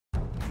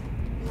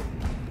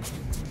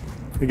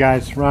Hey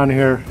guys, Ron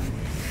here.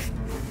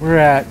 We're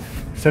at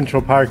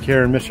Central Park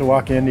here in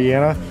Mishawaka,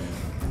 Indiana.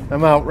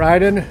 I'm out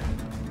riding.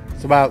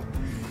 It's about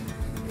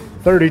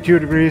 32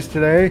 degrees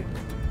today.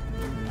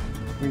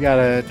 We got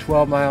a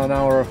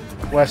 12-mile-an-hour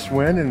west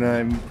wind, and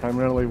I'm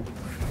primarily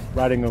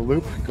riding a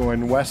loop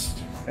going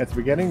west at the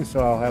beginning,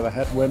 so I'll have a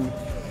headwind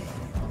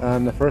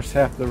on the first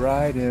half of the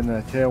ride and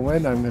a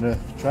tailwind. I'm going to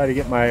try to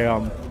get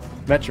my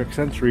metric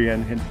century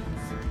in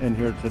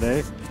here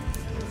today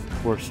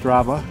for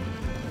Strava.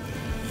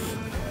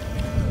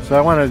 So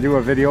I want to do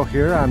a video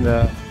here on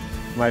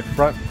my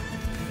front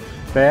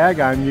bag.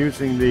 I'm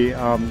using the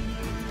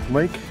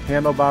Link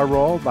handlebar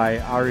roll by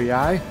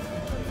REI.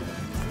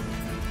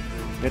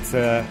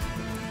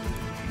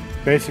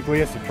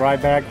 Basically it's a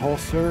tri-bag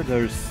holster.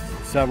 There's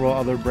several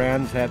other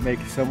brands that make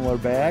similar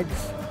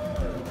bags.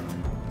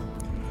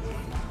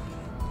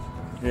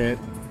 It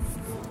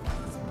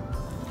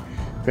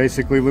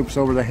basically loops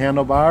over the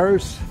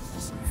handlebars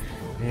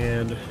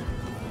and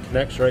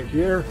connects right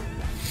here.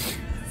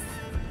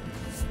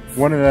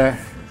 One of the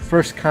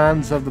first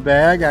cons of the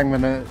bag I'm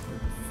going to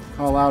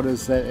call out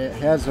is that it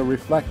has a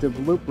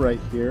reflective loop right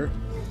here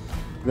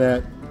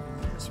that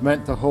it's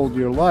meant to hold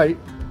your light,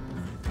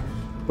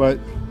 but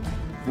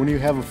when you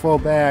have a full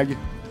bag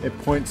it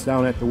points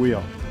down at the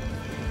wheel.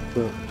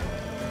 So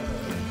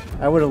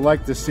I would have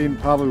liked to see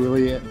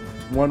probably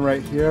one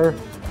right here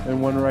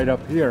and one right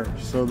up here,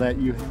 so that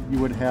you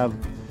would have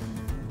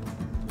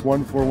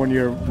one for when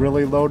you're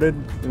really loaded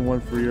and one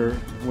for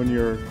when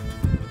you're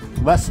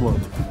less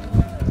loaded.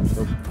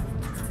 So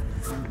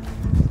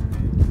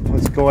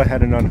let's go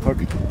ahead and unhook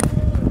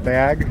the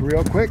bag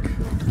real quick.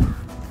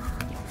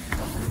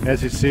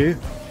 As you see,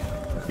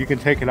 you can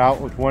take it out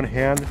with one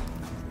hand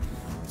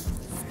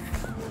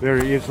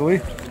very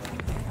easily.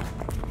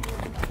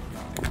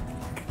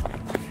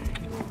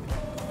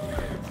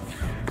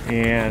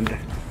 And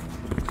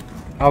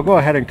I'll go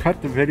ahead and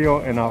cut the video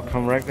and I'll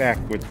come right back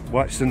with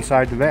what's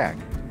inside the bag.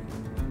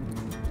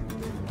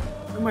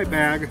 In my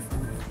bag,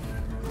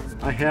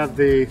 I have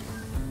the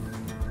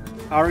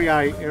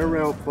REI Air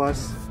Rail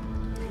Plus.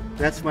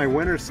 That's my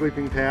winter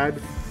sleeping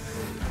pad.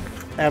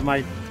 I have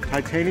my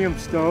titanium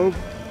stove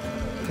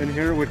in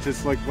here, which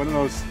is like one of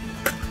those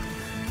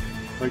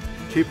like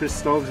cheapest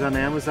stoves on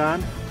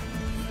Amazon.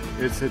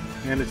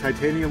 And a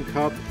titanium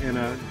cup and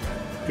a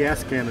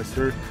gas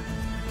canister.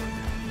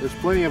 There's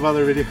plenty of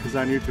other videos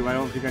on YouTube. I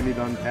don't think I need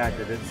to unpack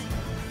it.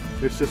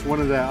 It's just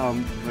one of the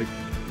like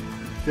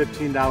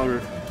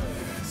 $15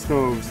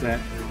 stoves that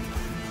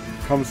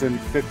comes in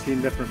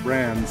 15 different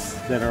brands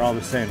that are all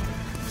the same.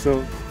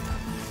 So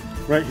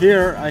right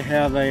here I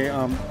have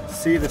a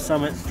Sea to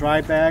Summit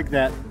dry bag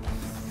that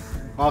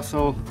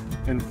also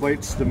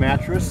inflates the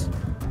mattress.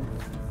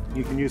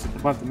 You can use it to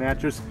pump the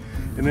mattress.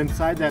 And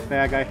inside that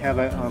bag I have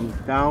a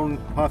down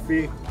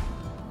puffy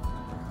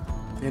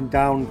and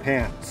down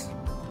pants.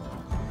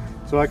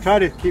 So I try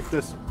to keep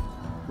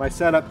my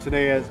setup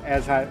today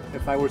as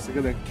if I was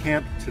going to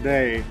camp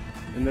today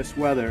in this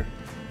weather.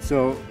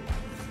 So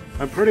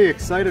I'm pretty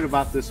excited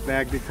about this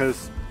bag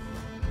because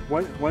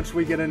once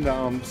we get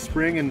into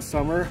spring and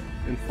summer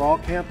and fall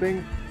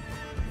camping,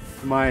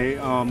 my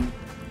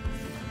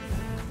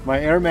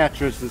air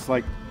mattress is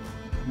like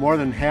more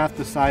than half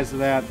the size of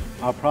that.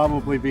 I'll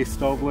probably be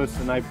stoveless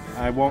and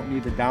I won't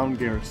need the down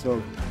gear.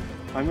 So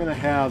I'm going to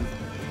have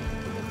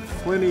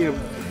plenty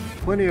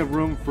of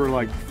room for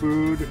like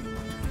food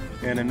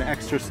and an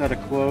extra set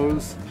of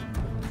clothes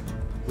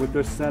with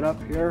this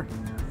setup here.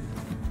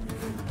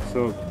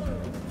 So,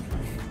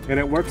 and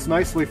it works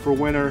nicely for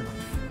winter.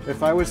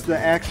 If I was to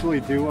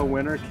actually do a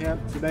winter camp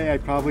today,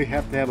 I'd probably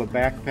have to have a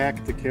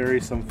backpack to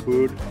carry some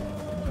food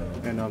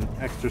and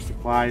extra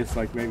supplies,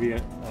 like maybe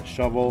a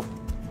shovel.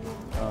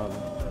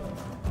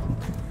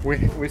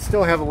 We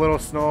still have a little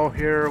snow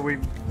here. We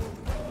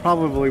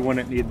probably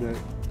wouldn't need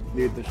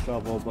the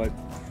shovel, but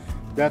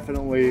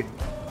definitely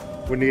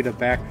would need a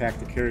backpack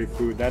to carry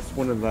food. That's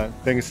one of the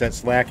things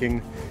that's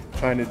lacking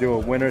trying to do a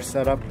winter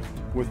setup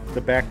with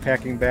the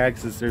backpacking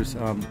bags, is there's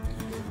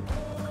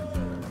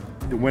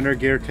the winter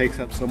gear takes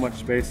up so much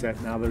space that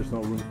now there's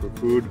no room for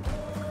food.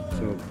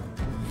 So,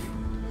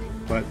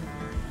 but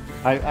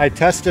I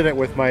tested it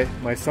with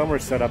my summer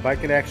setup. I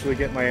could actually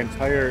get my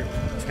entire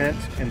tent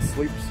and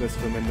sleep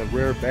system in the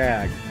rear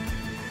bag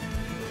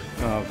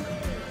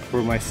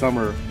for my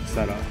summer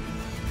setup.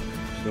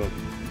 So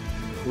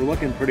we're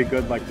looking pretty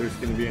good, like there's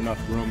going to be enough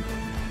room.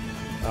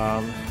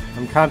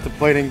 I'm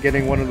contemplating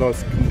getting one of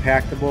those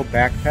compactable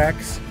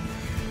backpacks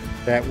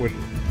that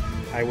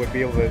I would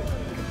be able to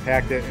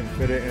compact it and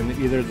fit it in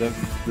either the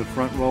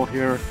front roll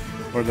here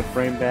or the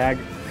frame bag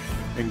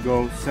and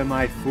go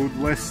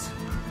semi-foodless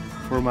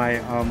for my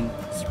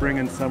spring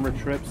and summer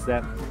trips.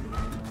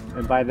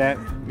 And by that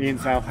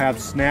means I'll have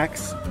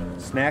snacks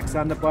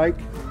on the bike,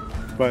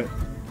 but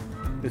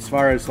as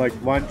far as like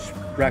lunch,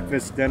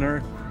 breakfast,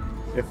 dinner,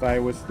 if I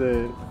was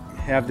to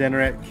have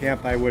dinner at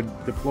camp, I would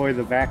deploy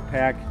the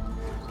backpack,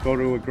 go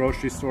to a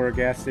grocery store or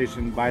gas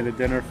station, buy the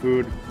dinner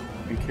food,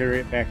 and carry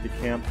it back to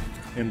camp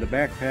in the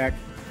backpack,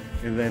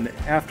 and then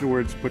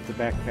afterwards put the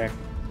backpack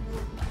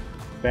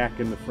back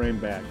in the frame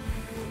bag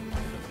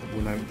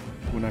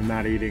when I'm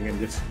not eating and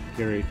just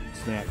carry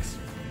snacks.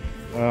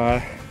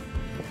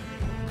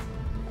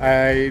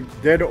 I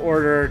did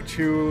order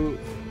 2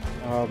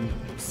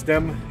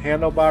 stem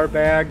handlebar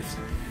bags.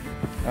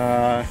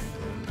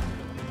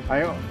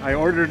 I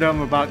ordered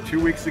them about 2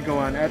 weeks ago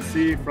on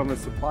Etsy from a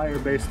supplier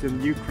based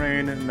in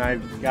Ukraine, and I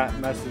got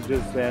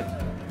messages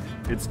that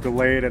it's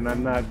delayed, and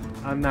I'm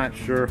not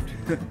sure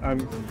if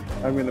I'm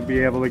going to be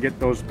able to get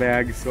those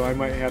bags, so I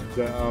might have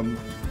to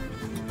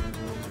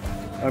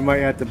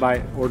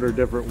order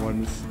different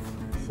ones.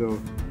 So,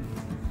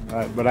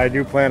 but I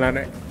do plan on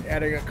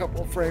adding a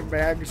couple frame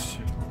bags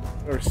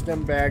or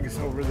stem bags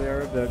over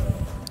there that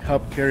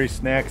help carry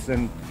snacks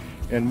and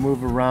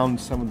move around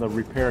some of the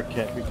repair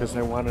kit, because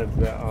I wanted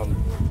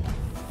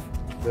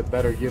to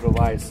better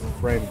utilize the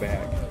frame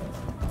bag.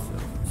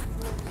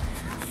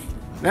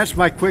 That's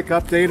my quick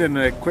update and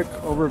a quick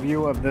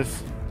overview of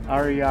this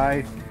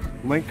REI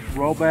Link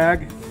roll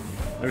bag.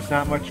 There's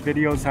not much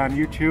videos on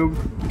YouTube.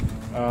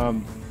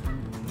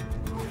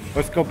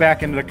 Let's go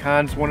back into the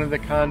cons. One of the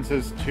cons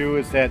is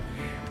that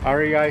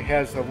REI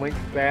has a Link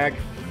bag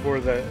for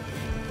the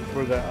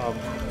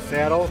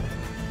saddle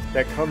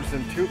that comes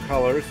in 2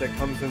 colors. That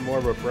comes in more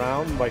of a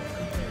brown, like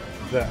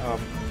the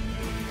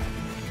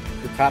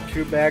top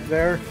 2 bag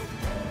there,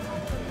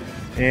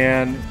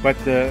 but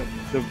the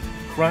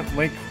front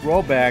Link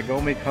roll bag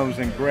only comes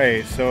in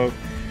gray. So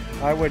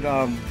I would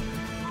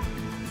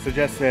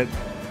suggest that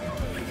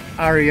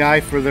REI,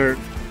 for their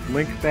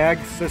Link bag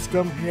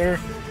system here,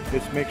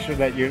 just make sure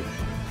that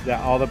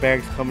all the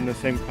bags come in the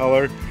same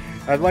color.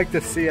 I'd like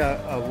to see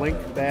a Link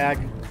bag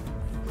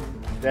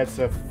that's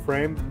a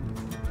frame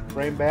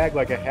bag,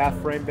 like a half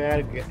frame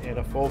bag and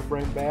a full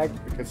frame bag,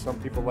 because some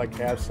people like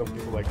half, some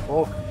people like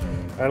full.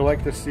 I'd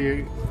like to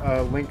see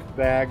a Link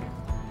bag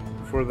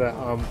for the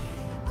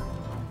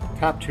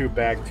top 2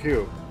 bag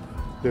too,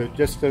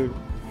 just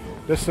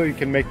so you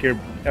can make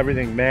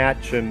everything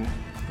match and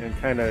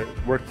kind of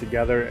work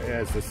together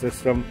as a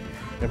system.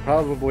 And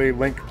probably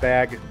Link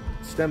bag,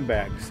 stem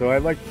bag. So I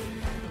like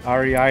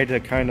REI to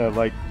kind of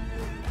like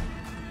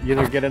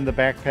either get in the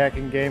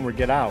backpacking game or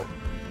get out,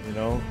 you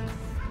know,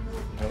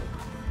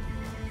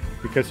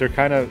 because they're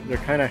kind of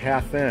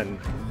half in,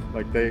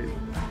 like they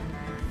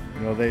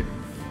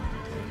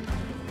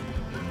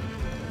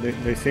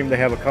seem to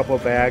have a couple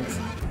bags,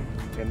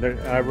 and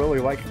I really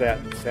like that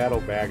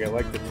saddle bag. I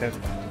like the tent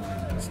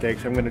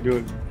stakes. I'm going to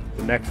do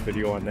the next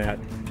video on that.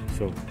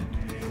 So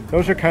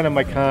those are kind of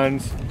my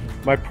cons.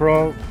 My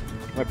pro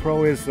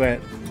is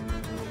that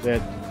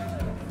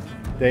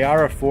they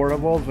are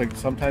affordable. Like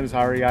sometimes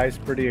REI is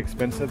pretty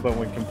expensive, but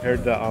when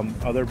compared to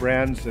other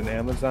brands and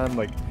Amazon,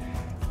 like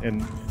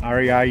in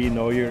REI, you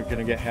know you're going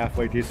to get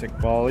halfway decent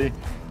quality,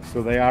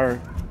 so they are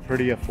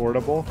pretty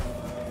affordable.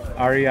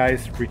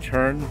 REI's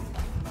return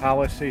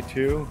policy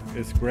too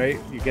is great.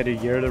 You get a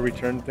year to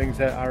return things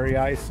at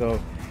REI, so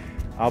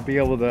I'll be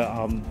able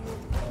to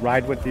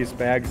ride with these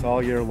bags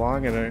all year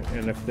long,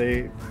 and if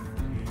they,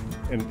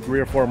 in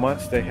 3 or 4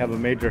 months, they have a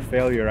major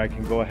failure, I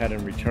can go ahead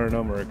and return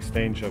them or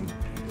exchange them.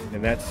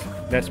 And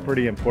that's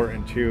pretty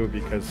important too,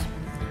 because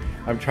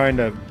I'm trying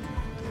to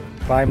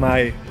buy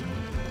my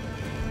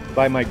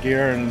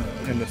gear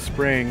in the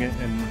spring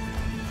and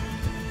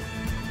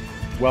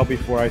well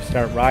before I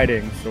start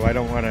riding, so I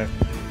want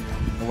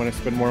to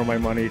spend more of my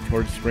money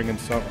towards spring and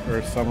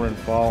summer and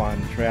fall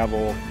on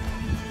travel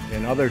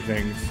and other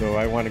things. So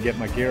I want to get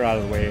my gear out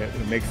of the way.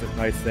 It makes it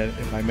nice that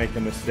if I make a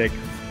mistake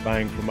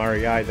buying from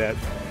REI, that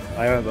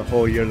I have a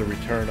whole year to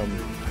return them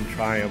and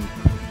try them.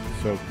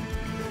 So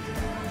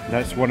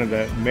that's one of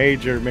the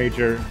major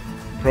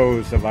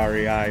pros of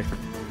REI.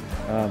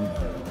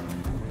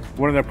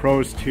 One of the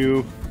pros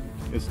too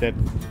is that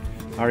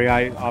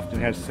REI often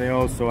has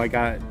sales. So I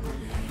got,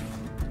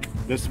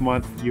 this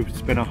month you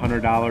spend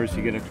 $100,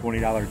 you get a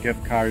 $20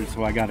 gift card.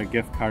 So I got a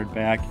gift card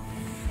back.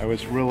 I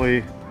was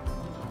really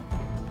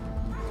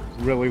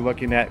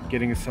looking at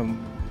getting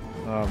some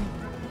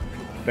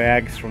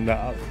bags from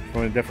a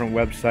different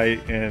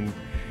website, and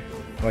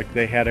like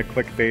they had a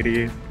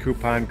clickbaity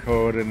coupon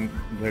code, and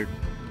the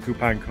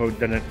coupon code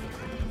didn't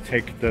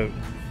take the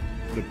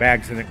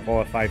bags didn't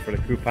qualify for the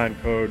coupon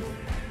code.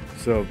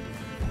 So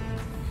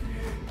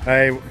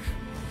it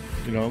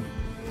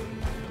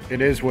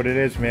is what it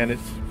is, man.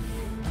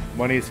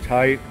 Money's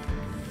tight,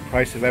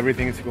 price of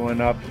everything is going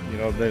up. You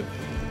know, the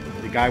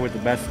guy with the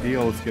best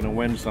deal is going to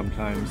win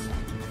sometimes.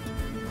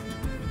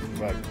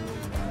 But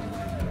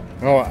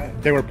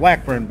they were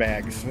Blackburn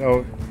bags.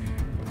 So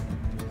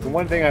the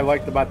one thing I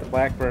liked about the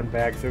Blackburn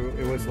bags,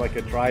 it was like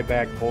a dry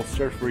bag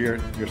holster for your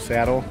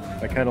saddle.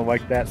 I kind of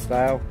like that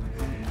style,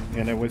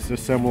 and it was a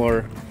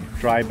similar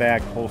dry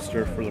bag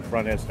holster for the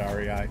front as to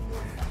REI.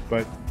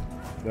 But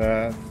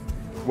the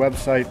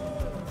website,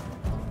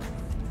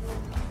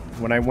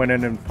 when I went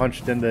in and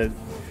punched in the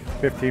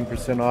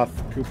 15% off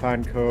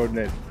coupon code,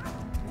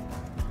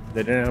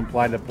 they didn't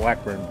apply the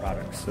Blackburn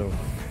products. So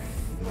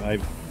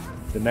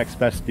the next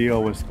best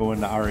deal was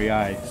going to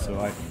REI, so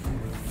I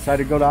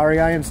decided to go to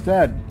REI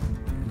instead.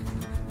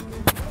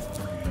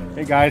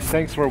 Hey guys,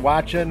 thanks for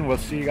watching. We'll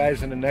see you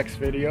guys in the next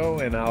video,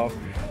 and I'll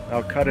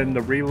cut in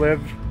the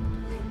relive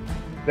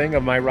thing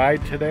of my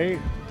ride today.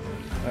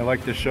 I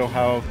like to show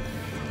how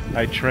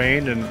I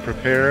train and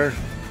prepare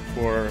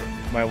for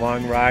my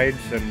long rides,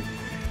 and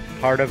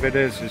part of it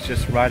is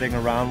just riding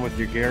around with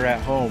your gear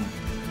at home.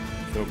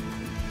 So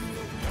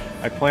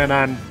I plan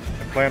on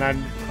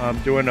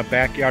doing a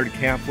backyard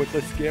camp with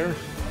this gear,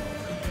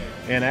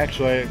 and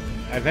actually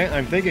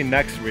I'm thinking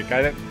next week.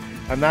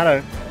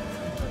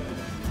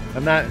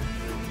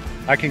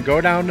 I can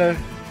go down to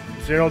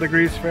 0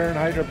 degrees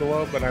Fahrenheit or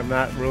below, but I'm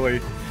not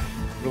really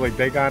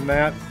big on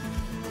that.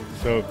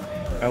 So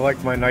I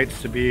like my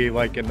nights to be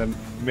like in the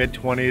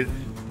mid-20s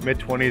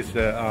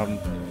to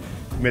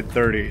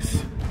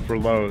mid-30s for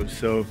lows.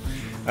 So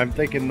I'm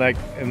thinking like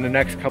in the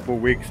next couple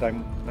weeks I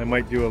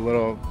might do a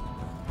little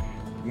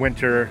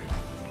winter,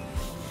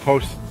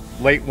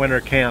 late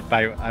winter camp.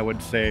 I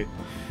would say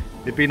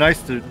it'd be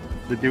nice to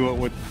do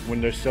it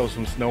when there's still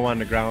some snow on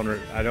the ground, or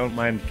I don't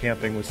mind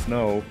camping with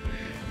snow.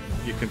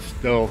 You can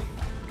still,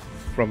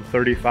 from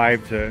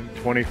 35 to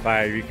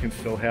 25, you can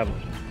still have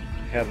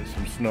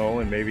some snow,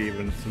 and maybe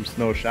even some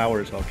snow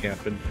showers while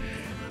camping.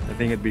 I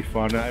think it'd be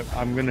fun.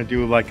 I'm gonna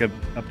do like a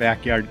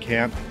backyard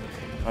camp.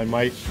 I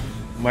might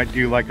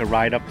do like a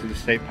ride up to the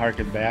state park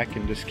and back,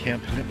 and just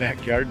camp in the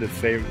backyard to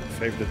save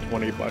the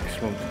 20 bucks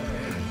from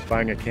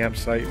buying a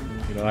campsite.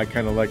 You know, I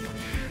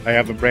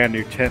have a brand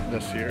new tent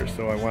this year,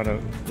 so I want to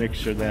make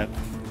sure that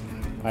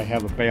I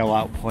have a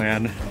bailout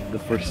plan the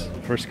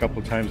first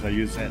couple times I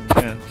use that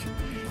tent.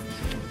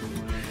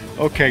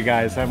 Okay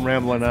guys, I'm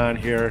rambling on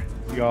here.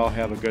 You all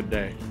have a good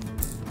day.